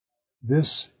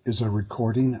This is a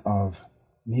recording of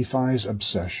Nephi's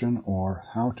Obsession, or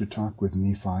How to Talk with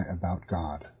Nephi About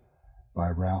God, by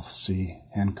Ralph C.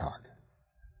 Hancock,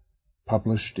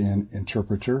 published in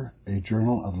Interpreter, a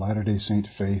Journal of Latter-day Saint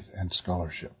Faith and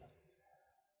Scholarship.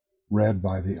 Read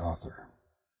by the author.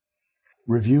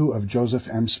 Review of Joseph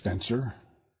M. Spencer,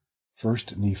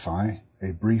 1st Nephi,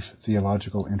 a brief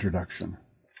theological introduction.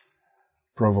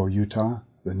 Provo, Utah,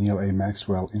 the Neal A.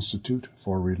 Maxwell Institute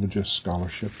for Religious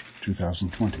Scholarship,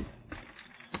 2020.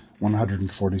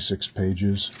 146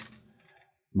 pages,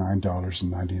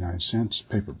 $9.99,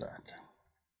 paperback.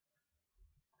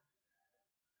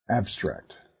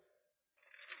 Abstract.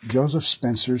 Joseph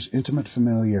Spencer's intimate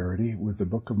familiarity with the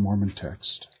Book of Mormon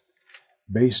text,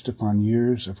 based upon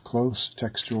years of close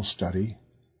textual study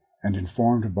and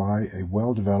informed by a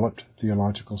well-developed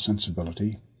theological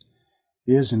sensibility,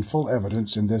 is in full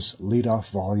evidence in this lead-off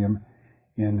volume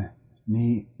in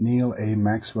Neal A.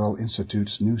 Maxwell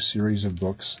Institute's new series of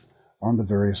books on the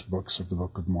various books of the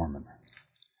Book of Mormon.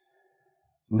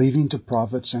 Leaving to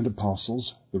prophets and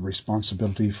apostles the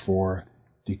responsibility for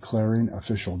declaring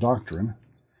official doctrine,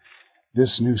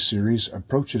 this new series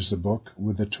approaches the book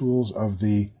with the tools of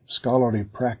the scholarly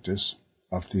practice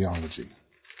of theology.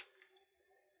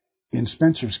 In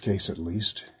Spencer's case, at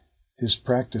least, his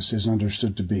practice is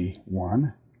understood to be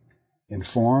 1.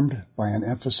 Informed by an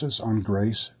emphasis on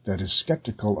grace that is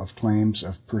skeptical of claims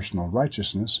of personal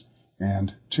righteousness,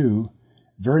 and 2.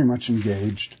 Very much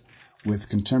engaged with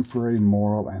contemporary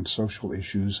moral and social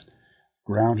issues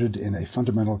grounded in a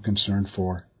fundamental concern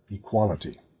for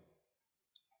equality.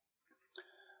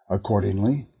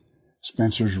 Accordingly,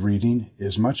 Spencer's reading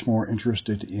is much more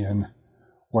interested in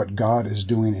what God is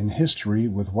doing in history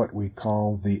with what we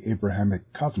call the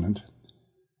Abrahamic covenant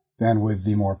than with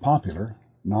the more popular,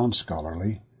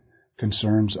 non-scholarly,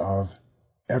 concerns of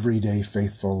everyday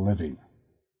faithful living.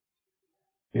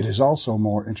 It is also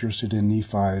more interested in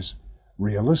Nephi's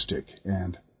realistic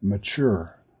and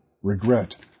mature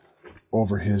regret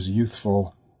over his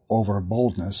youthful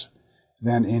overboldness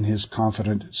than in his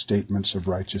confident statements of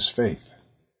righteous faith.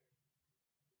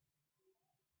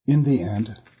 In the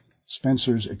end,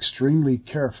 Spencer's extremely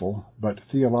careful but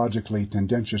theologically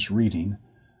tendentious reading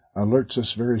alerts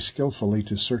us very skillfully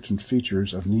to certain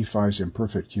features of Nephi's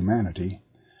imperfect humanity,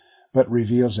 but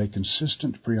reveals a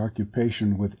consistent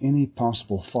preoccupation with any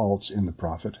possible faults in the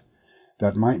prophet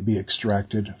that might be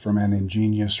extracted from an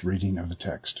ingenious reading of the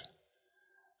text.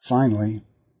 Finally,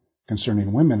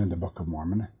 concerning women in the Book of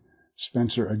Mormon,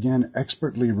 Spencer again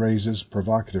expertly raises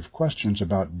provocative questions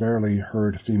about barely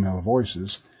heard female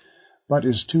voices, but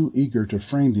is too eager to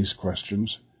frame these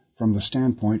questions from the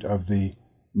standpoint of the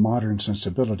modern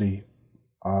sensibility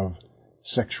of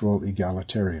sexual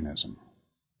egalitarianism.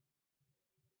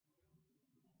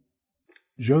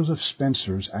 Joseph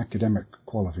Spencer's academic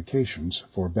qualifications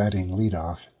for batting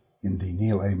leadoff in the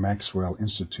Neal A. Maxwell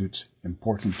Institute's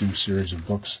important new series of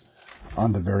books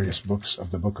on the various books of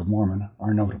the Book of Mormon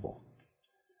are notable.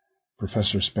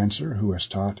 Professor Spencer, who has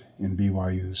taught in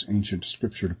BYU's Ancient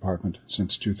Scripture Department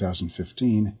since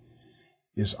 2015,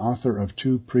 is author of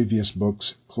 2 previous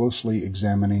books closely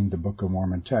examining the Book of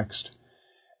Mormon text,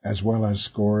 as well as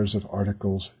scores of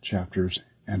articles, chapters,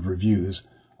 and reviews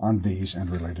on these and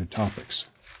related topics.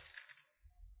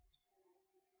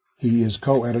 He is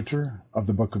co-editor of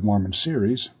the Book of Mormon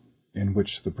series, in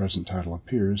which the present title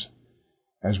appears,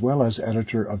 as well as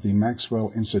editor of the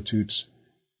Maxwell Institute's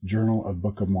Journal of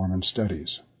Book of Mormon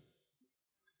Studies.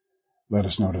 Let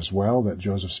us note as well that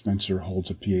Joseph Spencer holds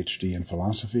a Ph.D. in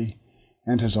philosophy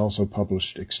and has also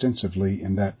published extensively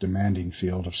in that demanding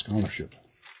field of scholarship.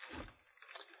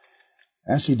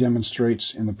 As he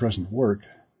demonstrates in the present work,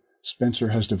 Spencer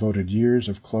has devoted years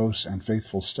of close and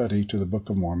faithful study to the Book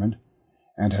of Mormon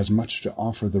and has much to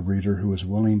offer the reader who is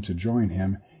willing to join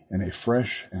him in a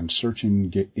fresh and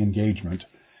searching engagement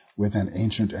with an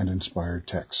ancient and inspired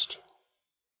text.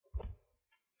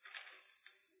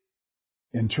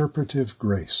 Interpretive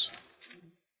grace.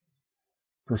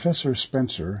 Professor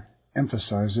Spencer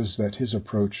emphasizes that his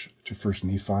approach to 1st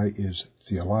Nephi is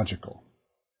theological.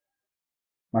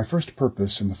 My first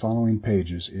purpose in the following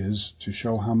pages is to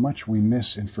show how much we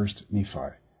miss in 1st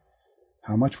Nephi,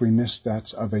 how much we miss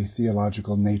that's of a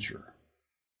theological nature.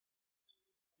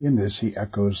 In this, he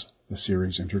echoes the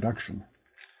series introduction.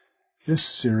 This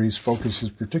series focuses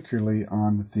particularly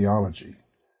on theology,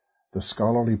 the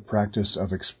scholarly practice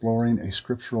of exploring a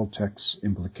scriptural text's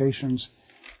implications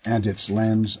and its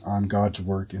lens on God's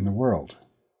work in the world.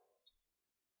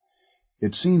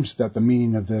 It seems that the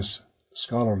meaning of this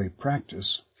scholarly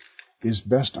practice is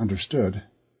best understood,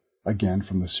 again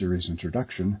from the series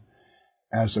introduction,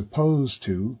 as opposed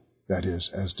to that is,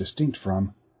 as distinct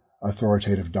from,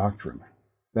 authoritative doctrine,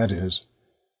 that is,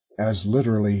 as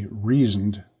literally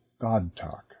reasoned God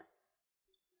talk.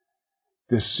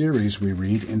 This series, we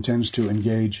read, intends to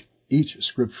engage each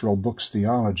scriptural book's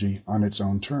theology on its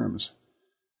own terms,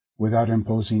 without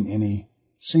imposing any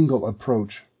single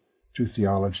approach to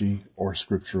theology or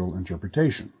scriptural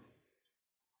interpretation.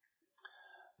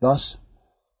 Thus,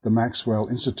 the Maxwell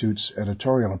Institute's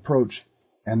editorial approach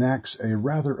enacts a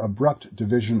rather abrupt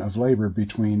division of labor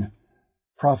between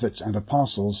prophets and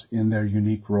apostles in their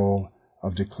unique role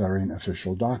of declaring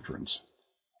official doctrines,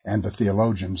 and the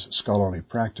theologian's scholarly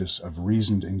practice of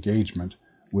reasoned engagement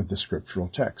with the scriptural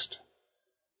text.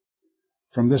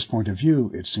 From this point of view,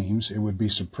 it seems, it would be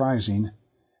surprising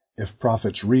if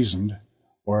prophets reasoned,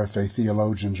 or if a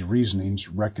theologian's reasonings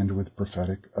reckoned with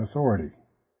prophetic authority.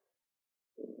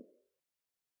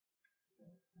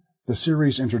 The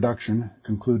series introduction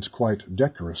concludes quite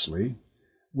decorously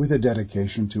with a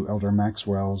dedication to Elder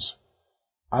Maxwell's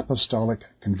apostolic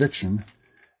conviction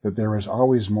that there is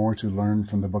always more to learn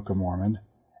from the Book of Mormon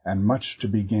and much to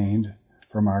be gained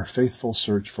from our faithful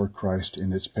search for Christ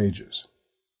in its pages,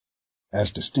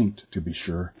 as distinct, to be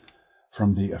sure,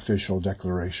 from the official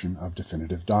declaration of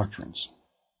definitive doctrines.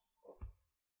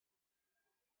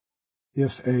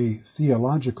 If a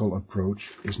theological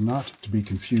approach is not to be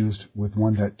confused with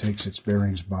one that takes its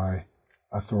bearings by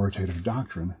authoritative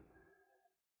doctrine,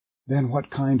 then what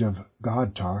kind of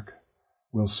God talk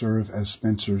will serve as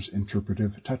Spencer's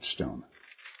interpretive touchstone?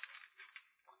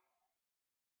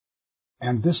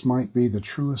 And this might be the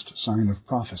truest sign of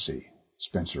prophecy,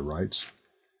 Spencer writes,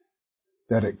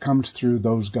 that it comes through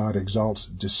those God exalts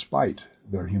despite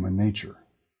their human nature.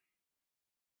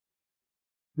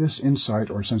 This insight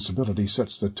or sensibility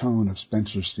sets the tone of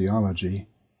Spencer's theology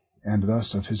and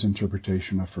thus of his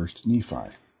interpretation of 1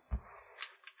 Nephi.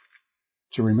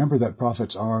 To remember that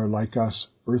prophets are, like us,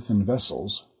 earthen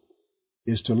vessels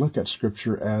is to look at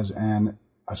Scripture as an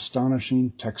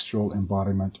astonishing textual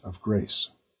embodiment of grace.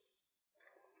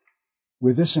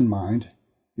 With this in mind,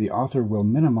 the author will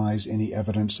minimize any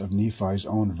evidence of Nephi's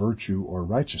own virtue or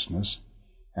righteousness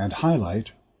and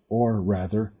highlight, or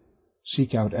rather,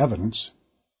 seek out evidence,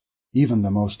 even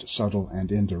the most subtle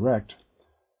and indirect,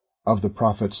 of the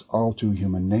prophet's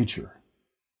all-too-human nature.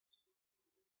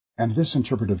 And this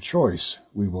interpretive choice,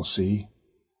 we will see,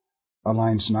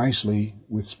 aligns nicely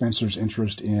with Spencer's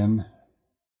interest in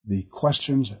the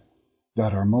questions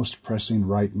that are most pressing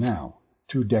right now,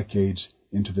 2 decades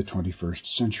into the 21st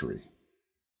century.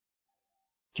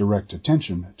 Direct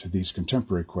attention to these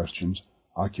contemporary questions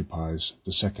occupies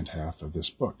the second half of this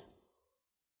book.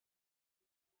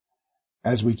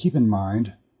 As we keep in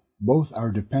mind both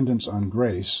our dependence on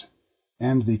grace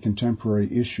and the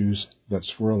contemporary issues that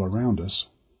swirl around us,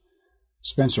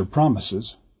 Spencer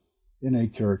promises, in a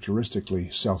characteristically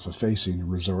self-effacing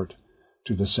resort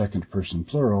to the second-person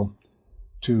plural,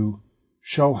 to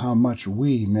show how much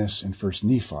we miss in 1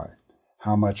 Nephi,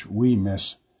 how much we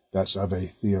miss that's of a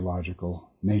theological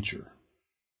nature.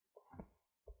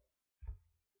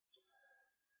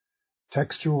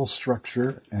 Textual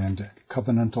structure and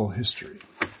covenantal history.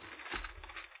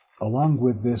 Along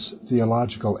with this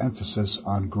theological emphasis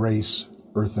on grace,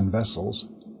 earthen vessels,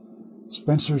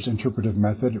 Spencer's interpretive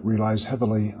method relies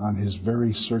heavily on his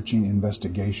very searching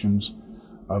investigations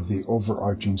of the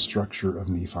overarching structure of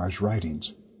Nephi's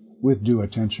writings, with due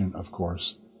attention, of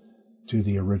course, to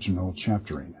the original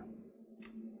chaptering.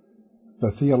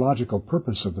 The theological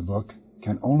purpose of the book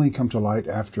can only come to light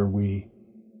after we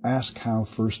ask how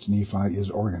 1 Nephi is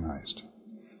organized.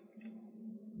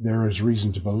 There is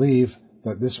reason to believe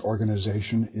that this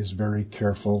organization is very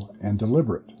careful and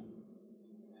deliberate,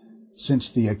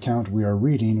 since the account we are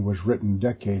reading was written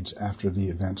decades after the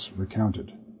events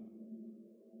recounted.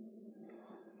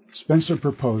 Spencer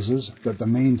proposes that the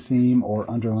main theme or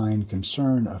underlying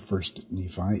concern of 1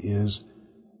 Nephi is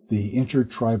the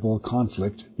intertribal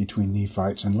conflict between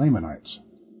Nephites and Lamanites.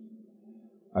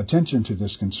 Attention to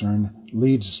this concern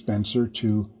leads Spencer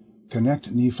to connect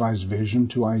Nephi's vision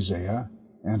to Isaiah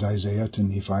and Isaiah to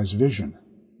Nephi's vision,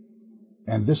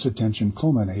 and this attention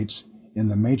culminates in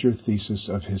the major thesis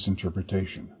of his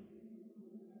interpretation.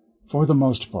 For the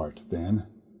most part, then,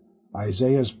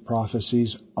 Isaiah's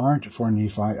prophecies aren't for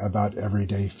Nephi about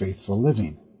everyday faithful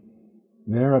living.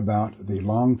 They're about the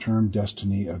long-term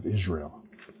destiny of Israel.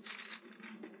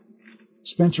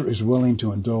 Spencer is willing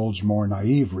to indulge more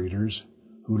naive readers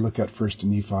who look at 1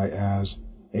 Nephi as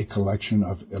a collection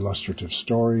of illustrative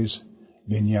stories,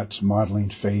 vignettes modeling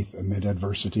faith amid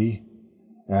adversity,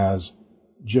 as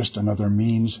just another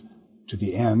means to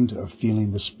the end of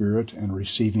feeling the Spirit and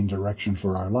receiving direction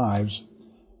for our lives,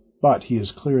 but he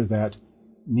is clear that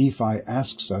Nephi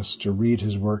asks us to read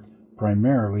his work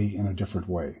primarily in a different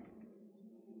way.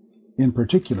 In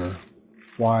particular,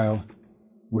 while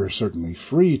we're certainly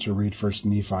free to read 1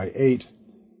 Nephi 8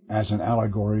 as an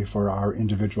allegory for our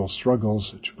individual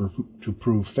struggles to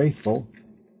prove faithful,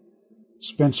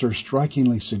 Spencer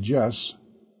strikingly suggests,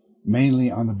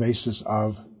 mainly on the basis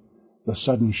of the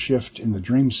sudden shift in the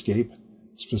dreamscape,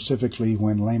 specifically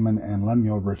when Laman and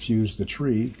Lemuel refuse the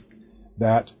tree,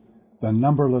 that the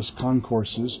numberless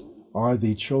concourses are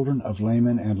the children of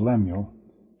Laman and Lemuel,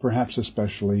 perhaps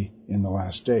especially in the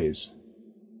last days,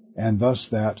 and thus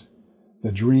that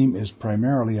the dream is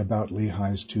primarily about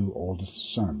Lehi's two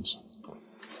oldest sons.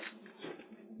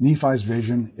 Nephi's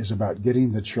vision is about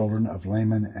getting the children of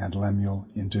Laman and Lemuel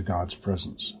into God's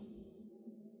presence.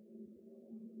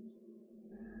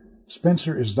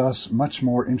 Spencer is thus much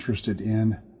more interested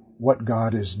in what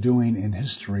God is doing in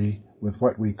history with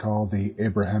what we call the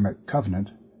Abrahamic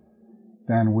covenant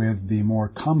than with the more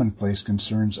commonplace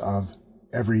concerns of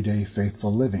everyday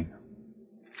faithful living.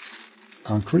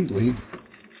 Concretely,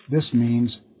 this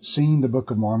means seeing the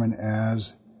Book of Mormon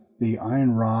as the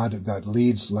iron rod that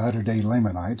leads Latter-day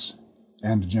Lamanites,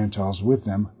 and Gentiles with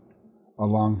them,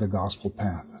 along the gospel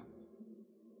path.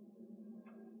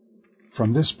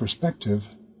 From this perspective,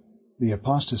 the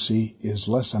apostasy is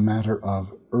less a matter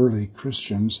of early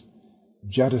Christians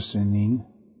jettisoning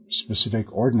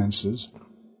specific ordinances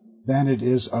than it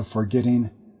is of forgetting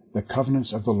the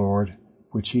covenants of the Lord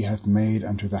which he hath made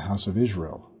unto the house of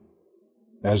Israel,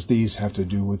 as these have to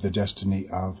do with the destiny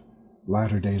of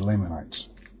latter-day Lamanites.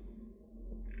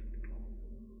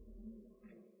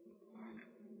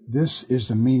 This is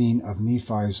the meaning of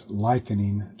Nephi's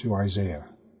likening to Isaiah.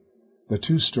 The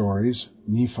two stories,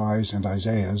 Nephi's and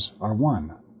Isaiah's, are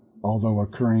one, although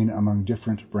occurring among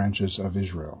different branches of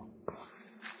Israel.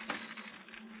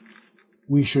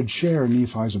 We should share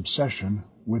Nephi's obsession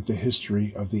with the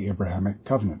history of the Abrahamic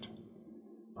covenant.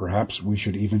 Perhaps we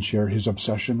should even share his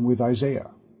obsession with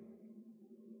Isaiah.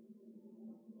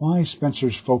 Why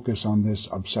Spencer's focus on this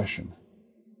obsession,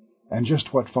 and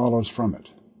just what follows from it?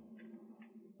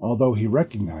 Although he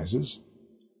recognizes,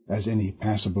 as any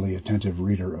passably attentive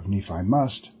reader of Nephi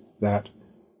must, that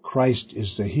Christ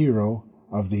is the hero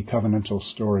of the covenantal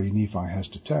story Nephi has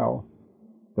to tell,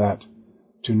 that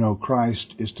to know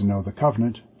Christ is to know the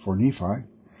covenant for Nephi,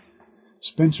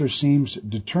 Spencer seems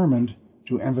determined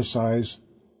to emphasize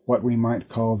what we might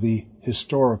call the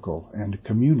historical and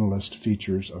communalist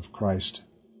features of Christ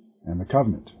and the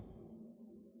covenant.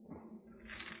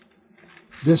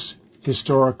 This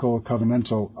historical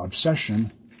covenantal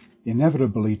obsession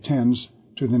inevitably tends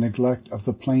to the neglect of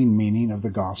the plain meaning of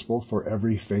the gospel for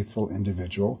every faithful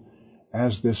individual,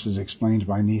 as this is explained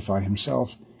by Nephi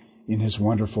himself in his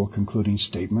wonderful concluding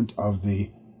statement of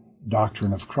the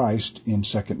doctrine of Christ in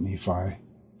 2 Nephi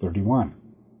 31.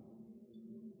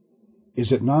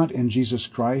 Is it not in Jesus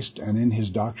Christ and in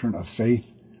his doctrine of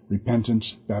faith,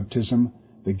 repentance, baptism,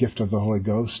 the gift of the Holy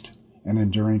Ghost, and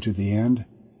enduring to the end,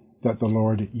 that the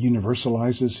Lord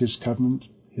universalizes his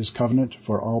covenant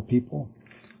for all people?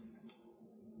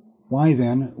 Why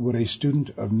then would a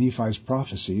student of Nephi's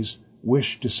prophecies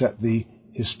wish to set the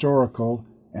historical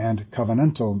and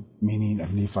covenantal meaning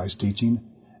of Nephi's teaching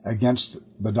against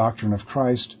the doctrine of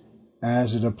Christ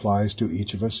as it applies to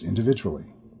each of us individually?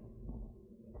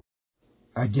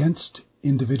 Against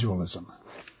individualism.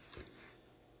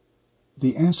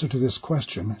 The answer to this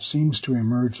question seems to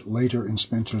emerge later in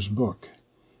Spencer's book,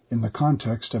 in the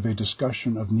context of a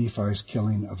discussion of Nephi's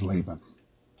killing of Laban.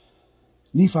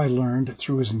 Nephi learned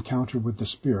through his encounter with the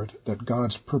Spirit that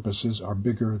God's purposes are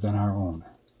bigger than our own.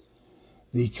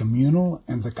 The communal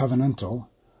and the covenantal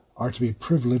are to be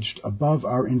privileged above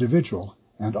our individual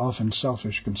and often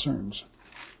selfish concerns.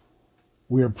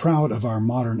 We are proud of our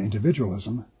modern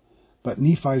individualism, but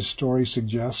Nephi's story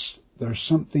suggests there's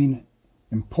something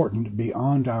important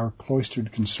beyond our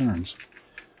cloistered concerns.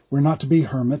 We're not to be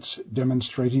hermits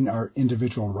demonstrating our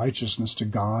individual righteousness to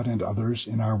God and others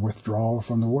in our withdrawal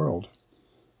from the world.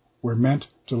 We're meant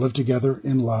to live together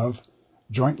in love,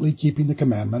 jointly keeping the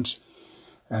commandments,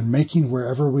 and making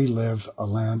wherever we live a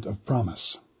land of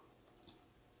promise.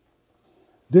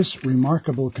 This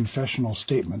remarkable confessional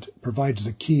statement provides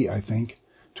the key, I think,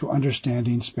 to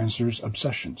understanding Spencer's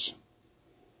obsessions.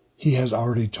 He has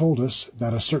already told us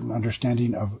that a certain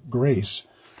understanding of grace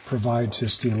provides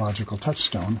his theological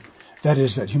touchstone, that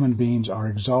is, that human beings are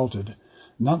exalted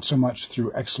not so much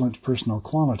through excellent personal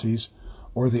qualities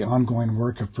or the ongoing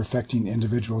work of perfecting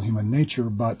individual human nature,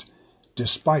 but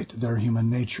despite their human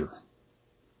nature.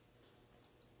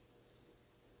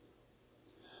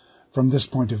 From this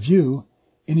point of view,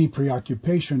 any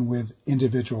preoccupation with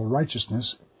individual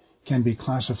righteousness can be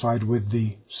classified with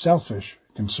the selfish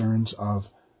concerns of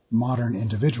modern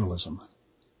individualism.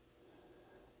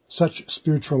 Such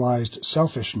spiritualized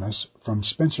selfishness, from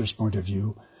Spencer's point of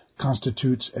view,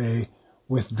 constitutes a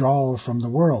withdrawal from the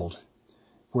world,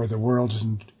 where the world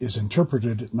is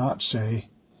interpreted not, say,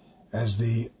 as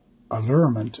the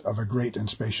allurement of a great and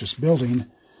spacious building,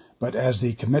 but as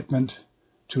the commitment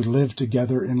to live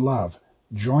together in love,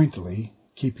 jointly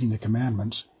keeping the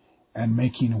commandments, and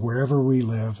making wherever we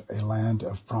live a land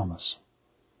of promise.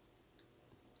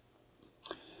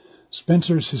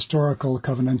 Spencer's historical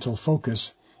covenantal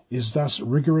focus is thus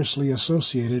rigorously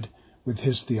associated with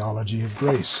his theology of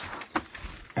grace.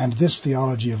 And this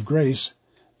theology of grace,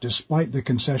 despite the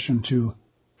concession to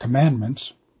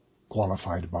commandments,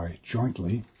 qualified by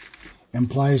jointly,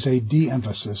 implies a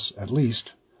de-emphasis, at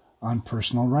least, on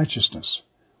personal righteousness,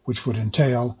 which would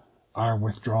entail our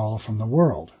withdrawal from the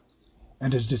world,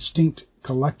 and a distinct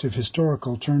collective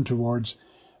historical turn towards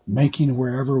making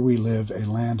wherever we live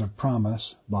a land of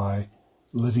promise by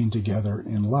living together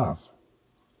in love.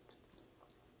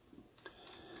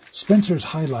 Spencer's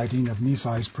highlighting of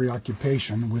Nephi's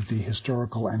preoccupation with the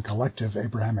historical and collective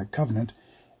Abrahamic covenant,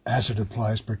 as it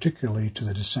applies particularly to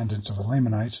the descendants of the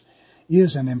Lamanites,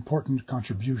 is an important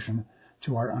contribution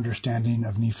to our understanding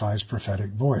of Nephi's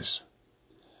prophetic voice.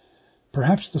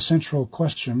 Perhaps the central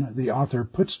question the author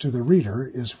puts to the reader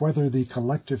is whether the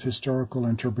collective historical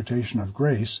interpretation of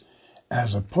grace,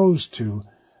 as opposed to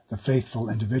the faithful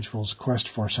individual's quest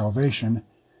for salvation,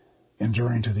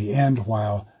 enduring to the end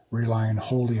while relying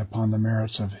wholly upon the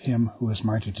merits of him who is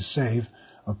mighty to save,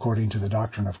 according to the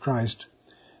doctrine of Christ,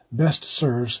 best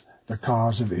serves the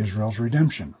cause of Israel's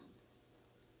redemption.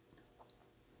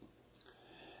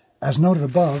 As noted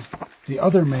above, the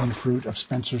other main fruit of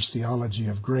Spencer's theology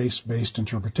of grace-based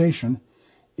interpretation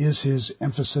is his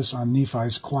emphasis on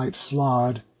Nephi's quite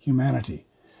flawed humanity,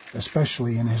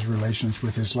 especially in his relations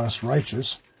with his less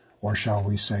righteous, or shall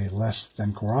we say less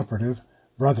than cooperative,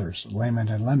 brothers, Laman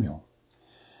and Lemuel.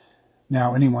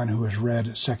 Now, anyone who has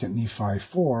read 2 Nephi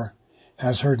 4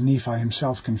 has heard Nephi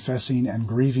himself confessing and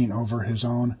grieving over his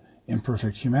own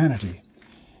imperfect humanity,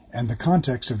 and the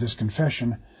context of this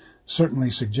confession certainly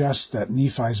suggests that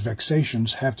Nephi's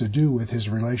vexations have to do with his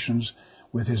relations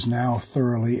with his now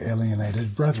thoroughly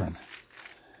alienated brethren.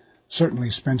 Certainly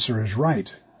Spencer is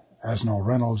right, as Noel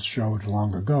Reynolds showed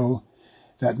long ago,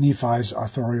 that Nephi's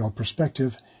authorial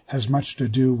perspective has much to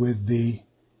do with the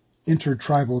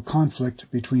intertribal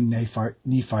conflict between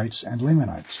Nephites and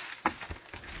Lamanites.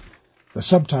 The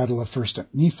subtitle of 1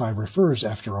 Nephi refers,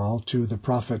 after all, to the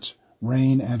prophet's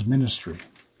reign and ministry.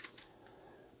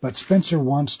 But Spencer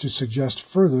wants to suggest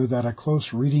further that a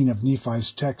close reading of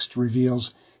Nephi's text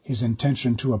reveals his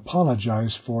intention to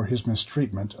apologize for his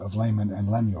mistreatment of Laman and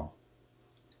Lemuel.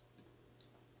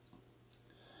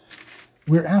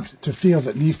 We're apt to feel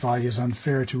that Nephi is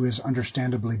unfair to his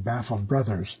understandably baffled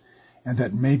brothers, and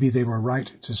that maybe they were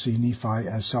right to see Nephi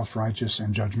as self-righteous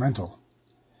and judgmental.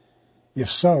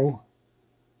 If so,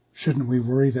 shouldn't we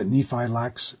worry that Nephi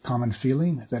lacks common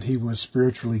feeling, that he was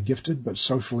spiritually gifted but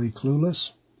socially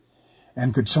clueless?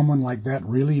 And could someone like that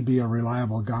really be a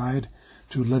reliable guide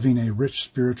to living a rich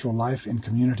spiritual life in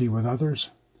community with others?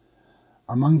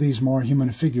 Among these more human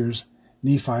figures,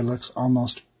 Nephi looks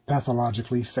almost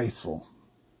pathologically faithful.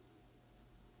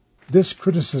 This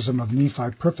criticism of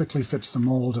Nephi perfectly fits the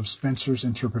mold of Spencer's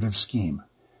interpretive scheme.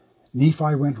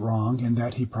 Nephi went wrong in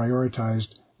that he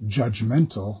prioritized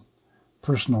judgmental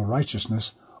personal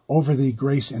righteousness over the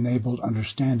grace-enabled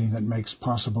understanding that makes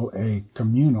possible a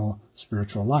communal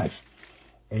spiritual life,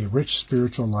 a rich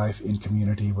spiritual life in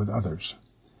community with others.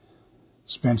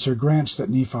 Spencer grants that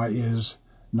Nephi is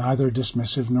neither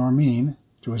dismissive nor mean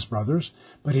to his brothers,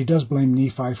 but he does blame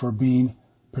Nephi for being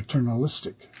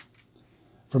paternalistic.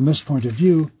 From this point of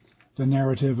view, the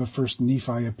narrative of 1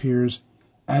 Nephi appears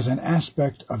as an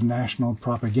aspect of national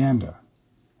propaganda,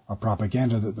 a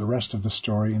propaganda that the rest of the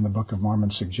story in the Book of Mormon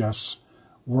suggests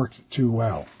worked too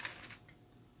well.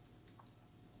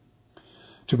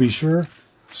 To be sure,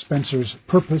 Spencer's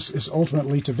purpose is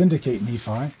ultimately to vindicate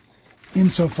Nephi,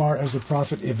 insofar as the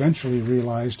prophet eventually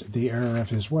realized the error of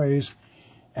his ways,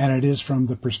 and it is from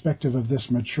the perspective of this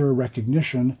mature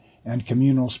recognition and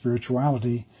communal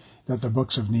spirituality that the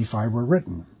books of Nephi were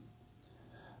written.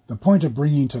 The point of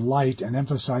bringing to light and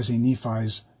emphasizing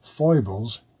Nephi's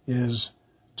foibles is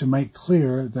to make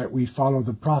clear that we follow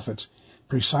the prophets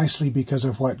precisely because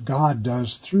of what God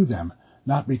does through them,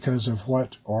 not because of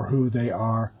what or who they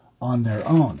are on their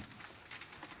own.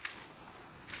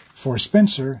 For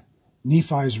Spencer,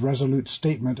 Nephi's resolute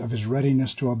statement of his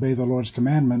readiness to obey the Lord's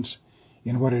commandments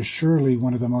in what is surely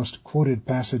one of the most quoted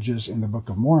passages in the Book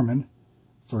of Mormon,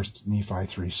 1 Nephi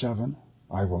 3:7,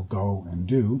 I will go and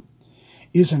do,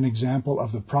 is an example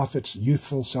of the prophet's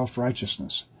youthful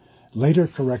self-righteousness, later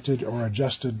corrected or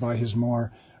adjusted by his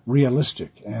more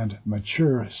realistic and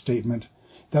mature statement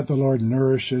that the Lord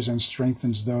nourishes and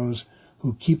strengthens those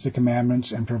who keep the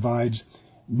commandments and provides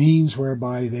means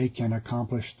whereby they can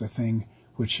accomplish the thing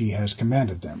which he has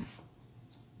commanded them.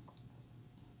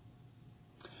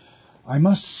 I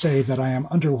must say that I am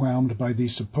underwhelmed by the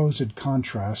supposed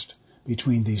contrast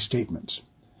between these statements.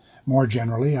 More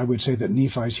generally, I would say that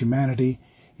Nephi's humanity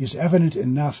is evident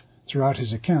enough throughout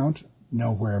his account,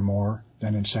 nowhere more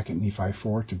than in 2 Nephi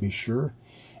 4 to be sure,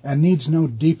 and needs no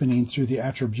deepening through the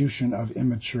attribution of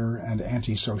immature and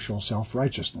antisocial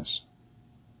self-righteousness.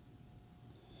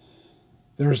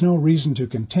 There is no reason to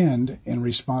contend, in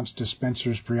response to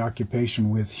Spencer's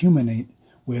preoccupation with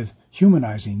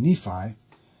humanizing Nephi,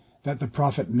 that the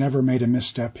prophet never made a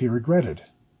misstep he regretted.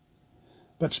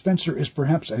 But Spencer is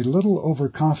perhaps a little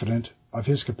overconfident of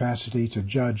his capacity to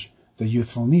judge the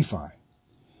youthful Nephi.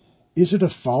 Is it a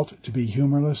fault to be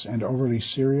humorless and overly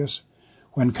serious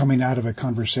when coming out of a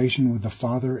conversation with the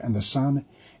father and the son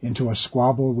into a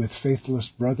squabble with faithless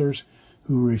brothers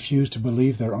who refuse to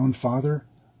believe their own father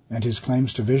and his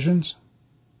claims to visions?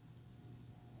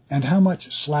 And how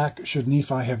much slack should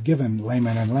Nephi have given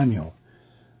Laman and Lemuel,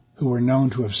 who were known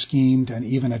to have schemed and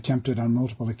even attempted on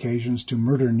multiple occasions to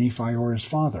murder Nephi or his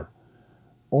father,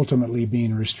 ultimately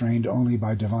being restrained only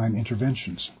by divine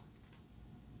interventions?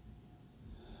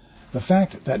 The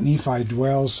fact that Nephi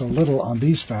dwells so little on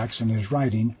these facts in his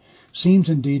writing seems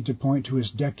indeed to point to his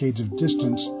decades of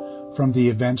distance from the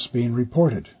events being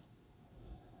reported,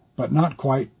 but not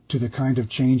quite to the kind of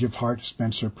change of heart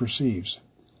Spencer perceives.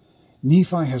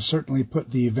 Nephi has certainly put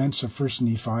the events of 1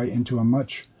 Nephi into a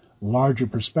much larger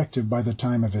perspective by the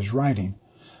time of his writing,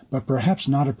 but perhaps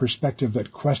not a perspective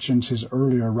that questions his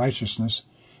earlier righteousness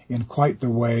in quite the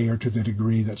way or to the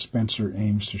degree that Spencer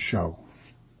aims to show.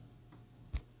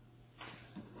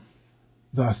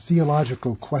 The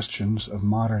theological questions of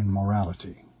modern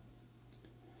morality.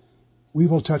 We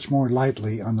will touch more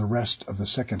lightly on the rest of the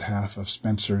second half of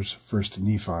Spencer's 1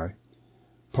 Nephi,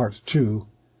 Part 2,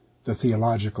 the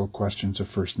theological questions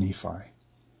of 1 Nephi.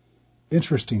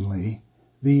 Interestingly,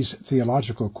 these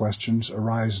theological questions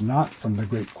arise not from the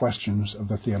great questions of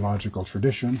the theological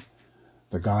tradition,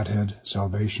 the Godhead,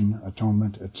 salvation,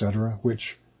 atonement, etc.,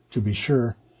 which, to be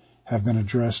sure, have been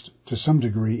addressed to some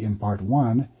degree in Part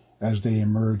 1 as they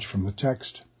emerge from the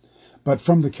text, but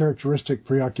from the characteristic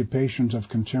preoccupations of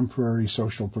contemporary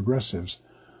social progressives,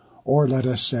 or let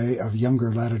us say of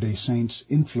younger Latter-day Saints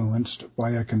influenced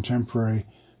by a contemporary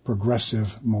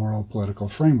progressive moral political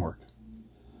framework.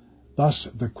 Thus,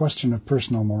 the question of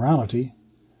personal morality,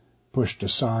 pushed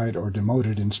aside or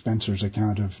demoted in Spencer's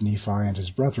account of Nephi and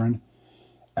his brethren,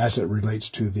 as it relates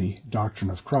to the doctrine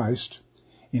of Christ,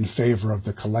 in favor of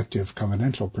the collective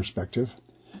covenantal perspective,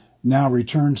 now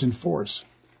returns in force,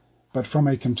 but from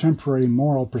a contemporary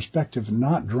moral perspective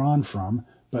not drawn from,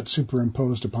 but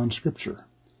superimposed upon Scripture.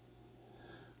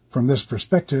 From this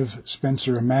perspective,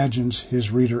 Spencer imagines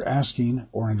his reader asking,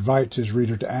 or invites his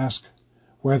reader to ask,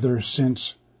 whether,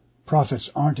 since prophets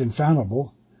aren't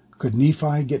infallible, could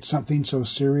Nephi get something so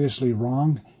seriously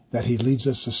wrong that he leads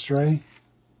us astray?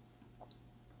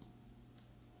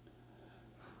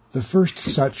 The first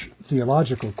such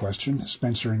theological question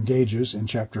Spencer engages in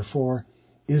chapter 4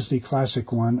 is the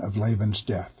classic one of Laban's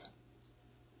death.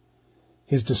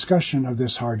 His discussion of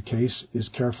this hard case is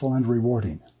careful and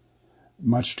rewarding.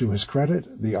 Much to his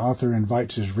credit, the author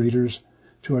invites his readers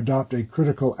to adopt a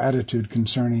critical attitude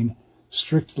concerning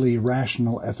strictly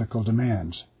rational ethical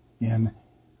demands in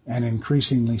an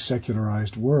increasingly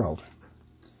secularized world.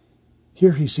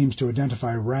 Here he seems to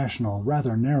identify rational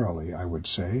rather narrowly, I would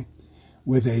say,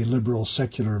 with a liberal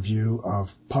secular view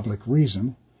of public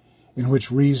reason, in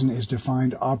which reason is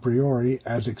defined a priori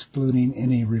as excluding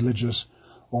any religious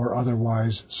or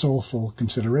otherwise soulful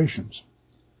considerations.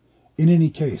 In any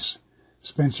case,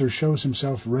 Spencer shows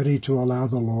himself ready to allow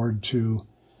the Lord to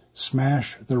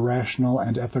smash the rational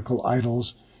and ethical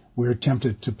idols we're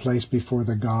tempted to place before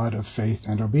the God of faith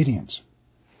and obedience.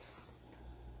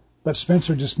 But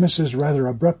Spencer dismisses rather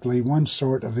abruptly one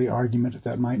sort of the argument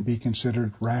that might be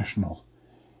considered rational,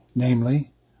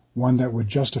 namely, one that would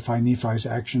justify Nephi's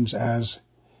actions as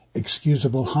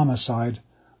excusable homicide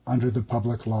under the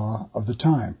public law of the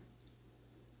time.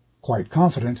 Quite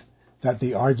confident that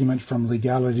the argument from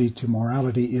legality to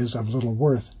morality is of little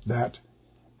worth, that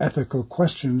ethical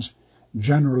questions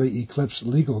generally eclipse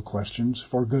legal questions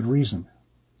for good reason.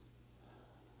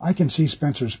 I can see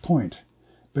Spencer's point,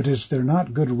 but is there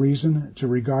not good reason to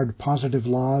regard positive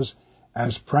laws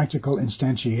as practical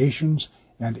instantiations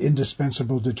and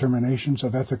indispensable determinations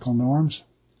of ethical norms?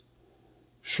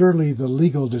 Surely the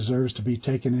legal deserves to be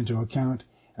taken into account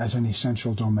as an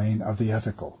essential domain of the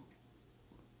ethical.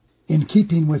 In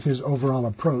keeping with his overall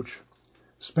approach,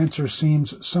 Spencer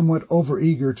seems somewhat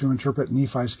overeager to interpret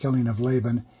Nephi's killing of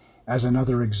Laban as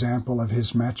another example of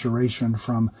his maturation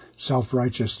from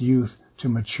self-righteous youth to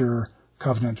mature,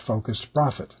 covenant-focused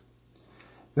prophet.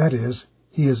 That is,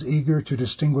 he is eager to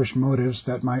distinguish motives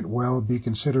that might well be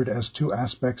considered as two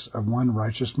aspects of one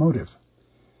righteous motive: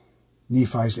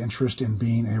 Nephi's interest in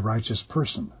being a righteous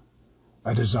person,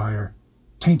 a desire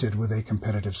tainted with a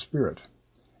competitive spirit,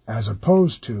 as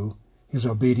opposed to his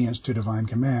obedience to divine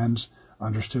commands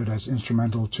understood as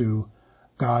instrumental to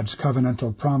God's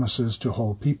covenantal promises to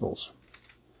whole peoples.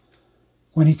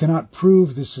 When he cannot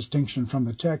prove this distinction from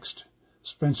the text,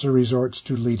 Spencer resorts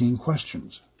to leading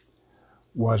questions.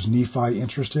 Was Nephi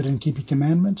interested in keeping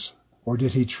commandments, or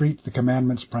did he treat the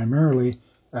commandments primarily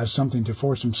as something to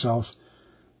force himself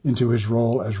into his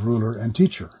role as ruler and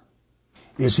teacher?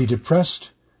 Is he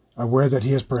depressed, aware that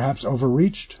he has perhaps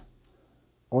overreached,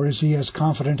 or is he as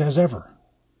confident as ever?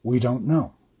 We don't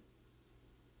know.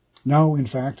 No, in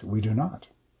fact, we do not.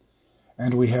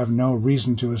 And we have no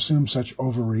reason to assume such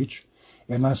overreach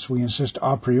unless we insist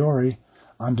a priori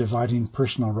on dividing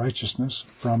personal righteousness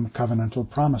from covenantal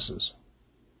promises.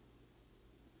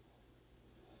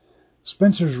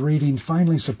 Spencer's reading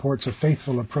finally supports a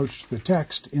faithful approach to the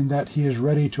text in that he is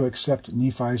ready to accept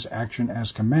Nephi's action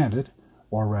as commanded,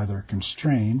 or rather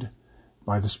constrained,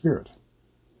 by the Spirit.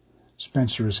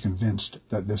 Spencer is convinced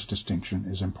that this distinction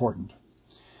is important.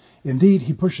 Indeed,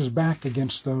 he pushes back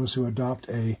against those who adopt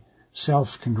a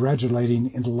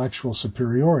self-congratulating intellectual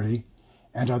superiority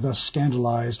and are thus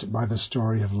scandalized by the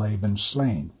story of Laban's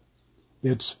slaying.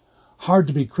 It's hard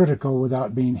to be critical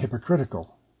without being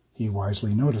hypocritical, he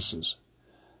wisely notices.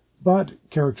 But,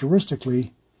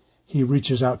 characteristically, he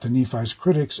reaches out to Nephi's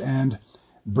critics and,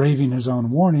 braving his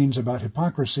own warnings about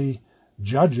hypocrisy,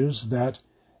 judges that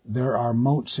there are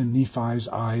motes in Nephi's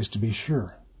eyes to be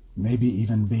sure, maybe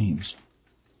even beams.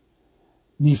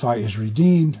 Nephi is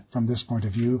redeemed, from this point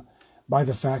of view, by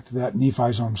the fact that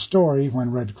Nephi's own story,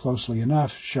 when read closely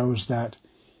enough, shows that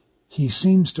he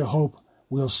seems to hope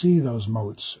we'll see those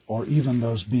motes, or even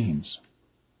those beams.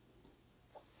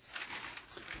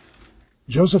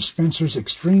 Joseph Spencer's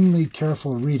extremely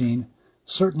careful reading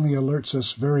certainly alerts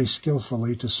us very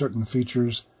skillfully to certain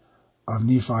features of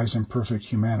Nephi's imperfect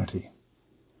humanity.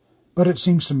 But it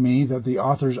seems to me that the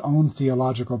author's own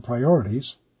theological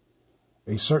priorities,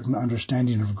 a certain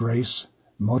understanding of grace,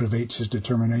 motivates his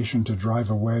determination to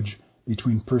drive a wedge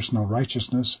between personal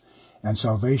righteousness and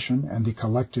salvation and the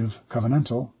collective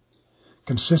covenantal,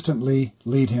 consistently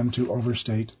lead him to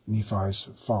overstate Nephi's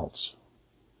faults.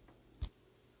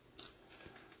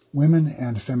 Women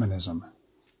and feminism.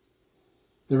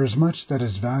 There is much that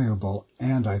is valuable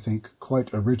and, I think, quite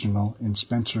original in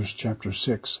Spencer's chapter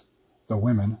 6, The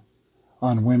Women,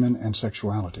 on women and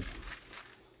sexuality.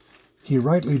 He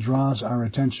rightly draws our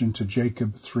attention to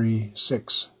Jacob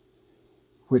 3:6,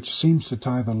 which seems to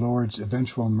tie the Lord's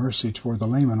eventual mercy toward the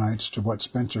Lamanites to what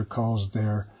Spencer calls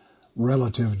their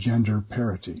relative gender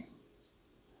parity.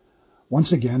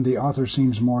 Once again, the author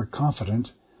seems more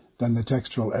confident than the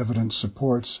textual evidence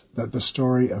supports that the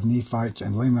story of Nephites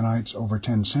and Lamanites over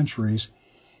 10 centuries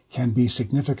can be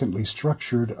significantly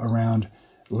structured around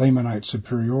Lamanite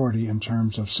superiority in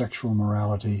terms of sexual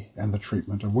morality and the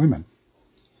treatment of women.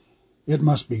 It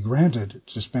must be granted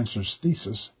to Spencer's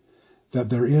thesis that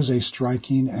there is a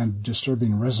striking and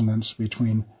disturbing resonance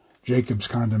between Jacob's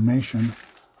condemnation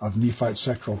of Nephite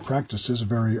sexual practices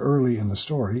very early in the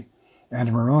story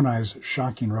and Moroni's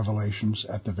shocking revelations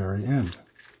at the very end.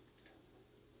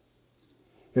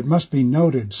 It must be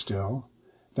noted still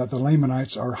that the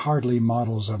Lamanites are hardly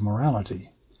models of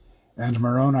morality, and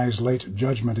Moroni's late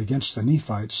judgment against the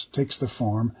Nephites takes the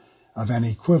form of an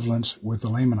equivalence with the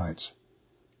Lamanites.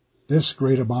 This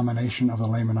great abomination of the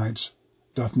Lamanites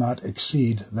doth not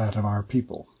exceed that of our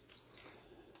people.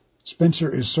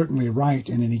 Spencer is certainly right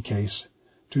in any case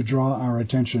to draw our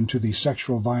attention to the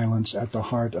sexual violence at the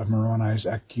heart of Moroni's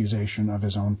accusation of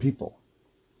his own people.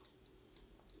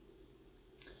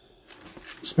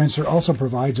 Spencer also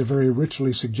provides a very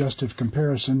richly suggestive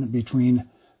comparison between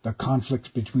the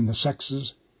conflict between the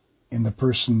sexes in the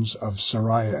persons of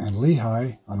Sariah and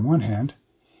Lehi on one hand,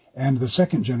 and the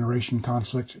second-generation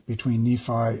conflict between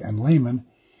Nephi and Laman,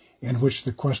 in which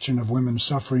the question of women's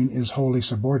suffering is wholly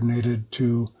subordinated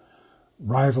to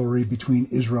rivalry between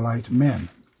Israelite men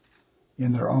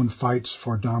in their own fights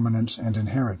for dominance and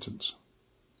inheritance.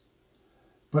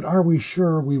 But are we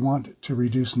sure we want to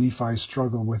reduce Nephi's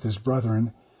struggle with his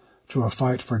brethren to a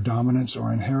fight for dominance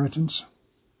or inheritance?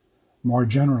 More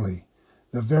generally,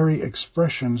 the very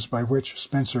expressions by which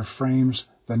Spencer frames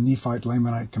the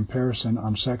Nephite-Lamanite comparison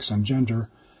on sex and gender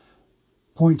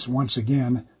points once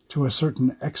again to a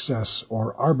certain excess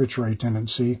or arbitrary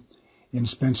tendency in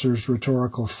Spencer's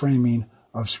rhetorical framing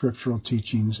of scriptural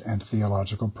teachings and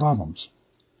theological problems.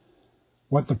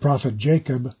 What the prophet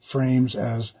Jacob frames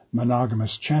as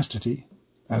monogamous chastity,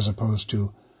 as opposed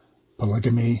to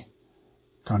polygamy,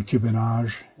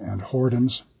 concubinage, and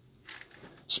whoredoms,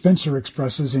 Spencer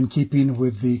expresses in keeping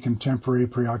with the contemporary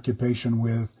preoccupation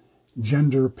with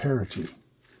gender parity.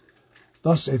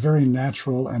 Thus, a very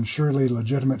natural and surely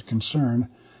legitimate concern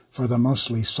for the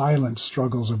mostly silent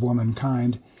struggles of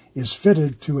womankind is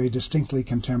fitted to a distinctly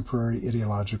contemporary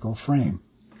ideological frame.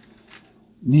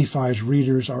 Nephi's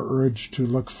readers are urged to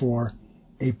look for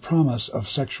a promise of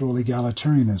sexual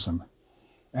egalitarianism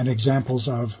and examples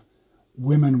of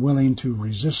women willing to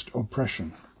resist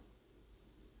oppression.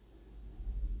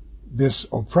 This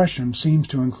oppression seems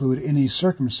to include any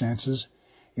circumstances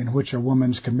in which a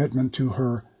woman's commitment to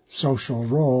her social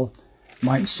role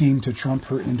might seem to trump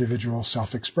her individual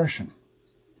self-expression.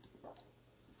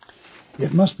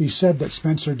 It must be said that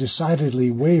Spencer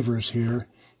decidedly wavers here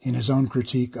in his own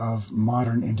critique of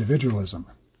modern individualism.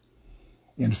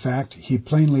 In fact, he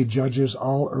plainly judges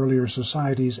all earlier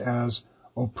societies as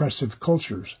oppressive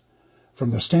cultures from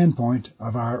the standpoint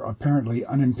of our apparently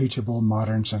unimpeachable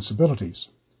modern sensibilities.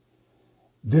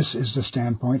 This is the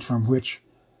standpoint from which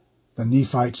the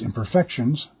Nephites'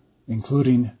 imperfections,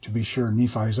 including, to be sure,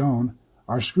 Nephi's own,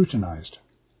 are scrutinized.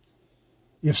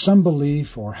 If some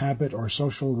belief or habit or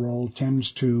social role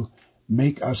tends to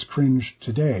make us cringe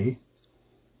today,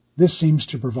 this seems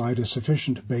to provide a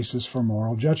sufficient basis for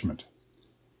moral judgment.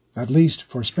 At least,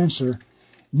 for Spencer,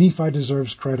 Nephi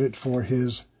deserves credit for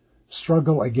his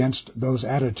struggle against those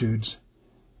attitudes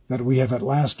that we have at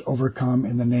last overcome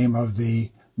in the name of the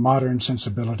modern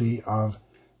sensibility of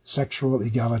sexual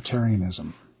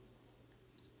egalitarianism.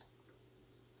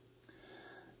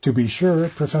 To be sure,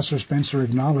 Professor Spencer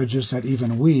acknowledges that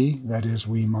even we, that is,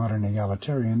 we modern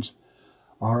egalitarians,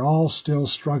 are all still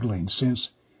struggling, since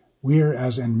we are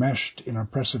as enmeshed in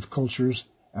oppressive cultures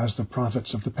as the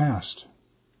prophets of the past.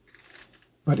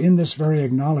 But in this very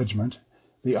acknowledgement,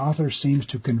 the author seems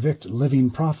to convict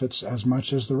living prophets as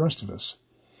much as the rest of us.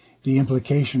 The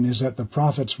implication is that the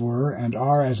prophets were and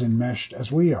are as enmeshed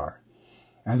as we are,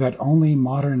 and that only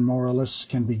modern moralists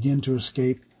can begin to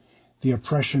escape the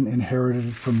oppression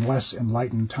inherited from less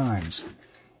enlightened times,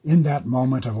 in that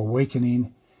moment of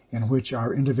awakening in which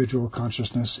our individual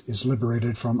consciousness is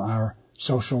liberated from our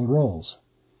social roles,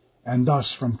 and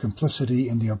thus from complicity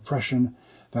in the oppression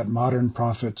that modern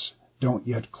prophets don't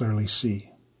yet clearly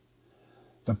see.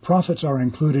 The prophets are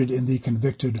included in the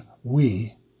convicted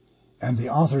we, and the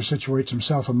author situates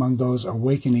himself among those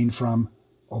awakening from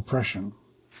oppression.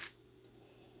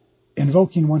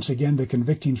 Invoking once again the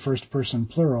convicting first-person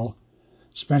plural,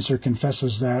 Spencer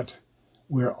confesses that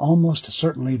we're almost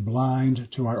certainly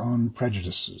blind to our own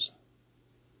prejudices.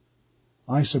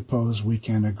 I suppose we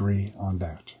can agree on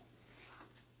that.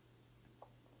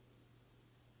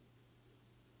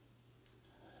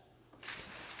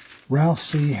 Ralph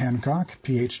C. Hancock,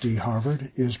 Ph.D.,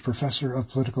 Harvard, is professor of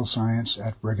political science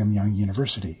at Brigham Young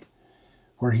University,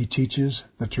 where he teaches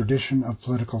the tradition of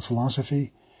political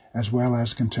philosophy as well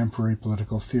as contemporary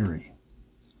political theory.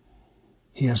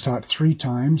 He has taught 3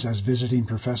 times as visiting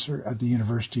professor at the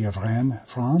University of Rennes,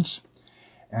 France,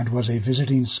 and was a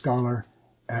visiting scholar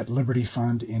at Liberty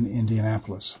Fund in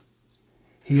Indianapolis.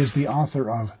 He is the author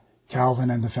of Calvin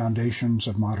and the Foundations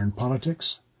of Modern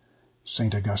Politics,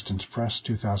 St. Augustine's Press,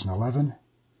 2011,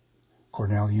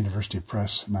 Cornell University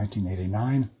Press,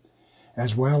 1989,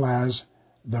 as well as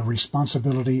The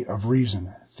Responsibility of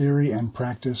Reason, Theory and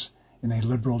Practice in a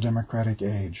Liberal Democratic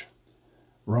Age,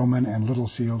 Rowman and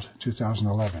Littlefield,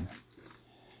 2011.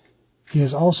 He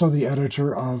is also the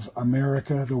editor of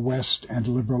America, the West, and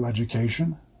Liberal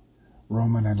Education,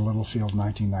 Rowman and Littlefield,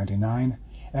 1999,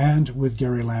 and with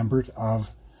Gary Lambert of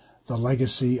The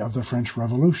Legacy of the French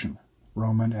Revolution,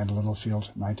 Rowman and Littlefield,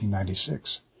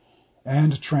 1996,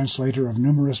 and translator of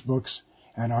numerous books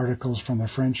and articles from the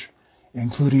French,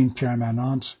 including Pierre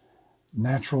Manant's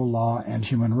Natural Law and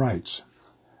Human Rights,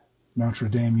 Notre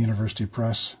Dame University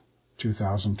Press,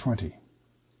 2020.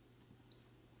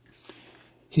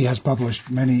 He has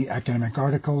published many academic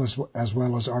articles as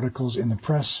well as articles in the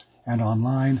press and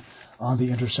online on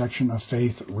the intersection of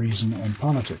faith, reason, and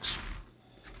politics.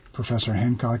 Professor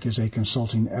Hancock is a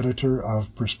consulting editor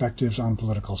of Perspectives on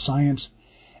Political Science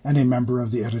and a member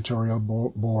of the editorial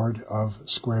board of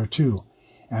Square 2,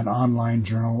 an online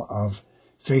journal of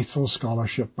faithful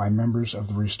scholarship by members of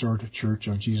the Restored Church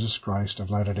of Jesus Christ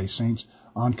of Latter-day Saints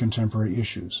on contemporary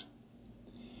issues.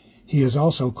 He is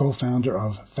also co-founder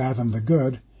of Fathom the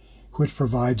Good, which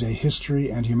provides a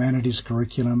history and humanities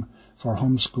curriculum for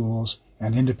homeschools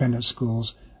and independent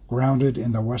schools grounded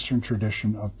in the Western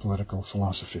tradition of political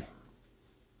philosophy.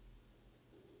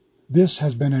 This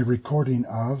has been a recording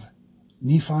of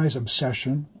Nephi's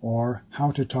Obsession, or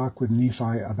How to Talk with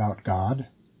Nephi About God,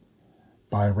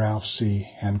 by Ralph C.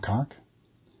 Hancock,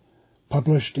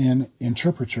 published in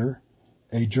Interpreter,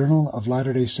 a Journal of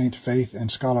Latter-day Saint Faith and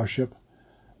Scholarship,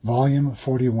 Volume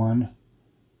 41,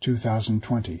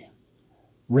 2020,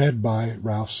 read by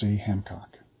Ralph C.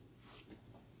 Hancock.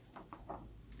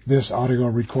 This audio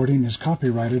recording is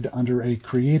copyrighted under a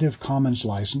Creative Commons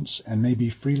license and may be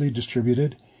freely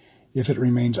distributed if it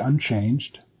remains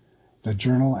unchanged. The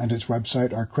journal and its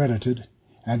website are credited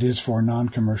and is for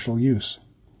non-commercial use.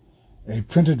 A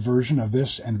printed version of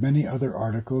this and many other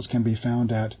articles can be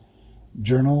found at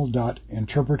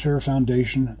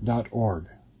journal.interpreterfoundation.org.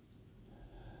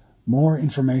 More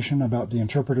information about the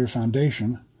Interpreter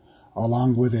Foundation,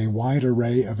 along with a wide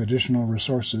array of additional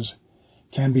resources,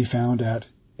 can be found at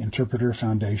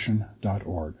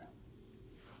interpreterfoundation.org.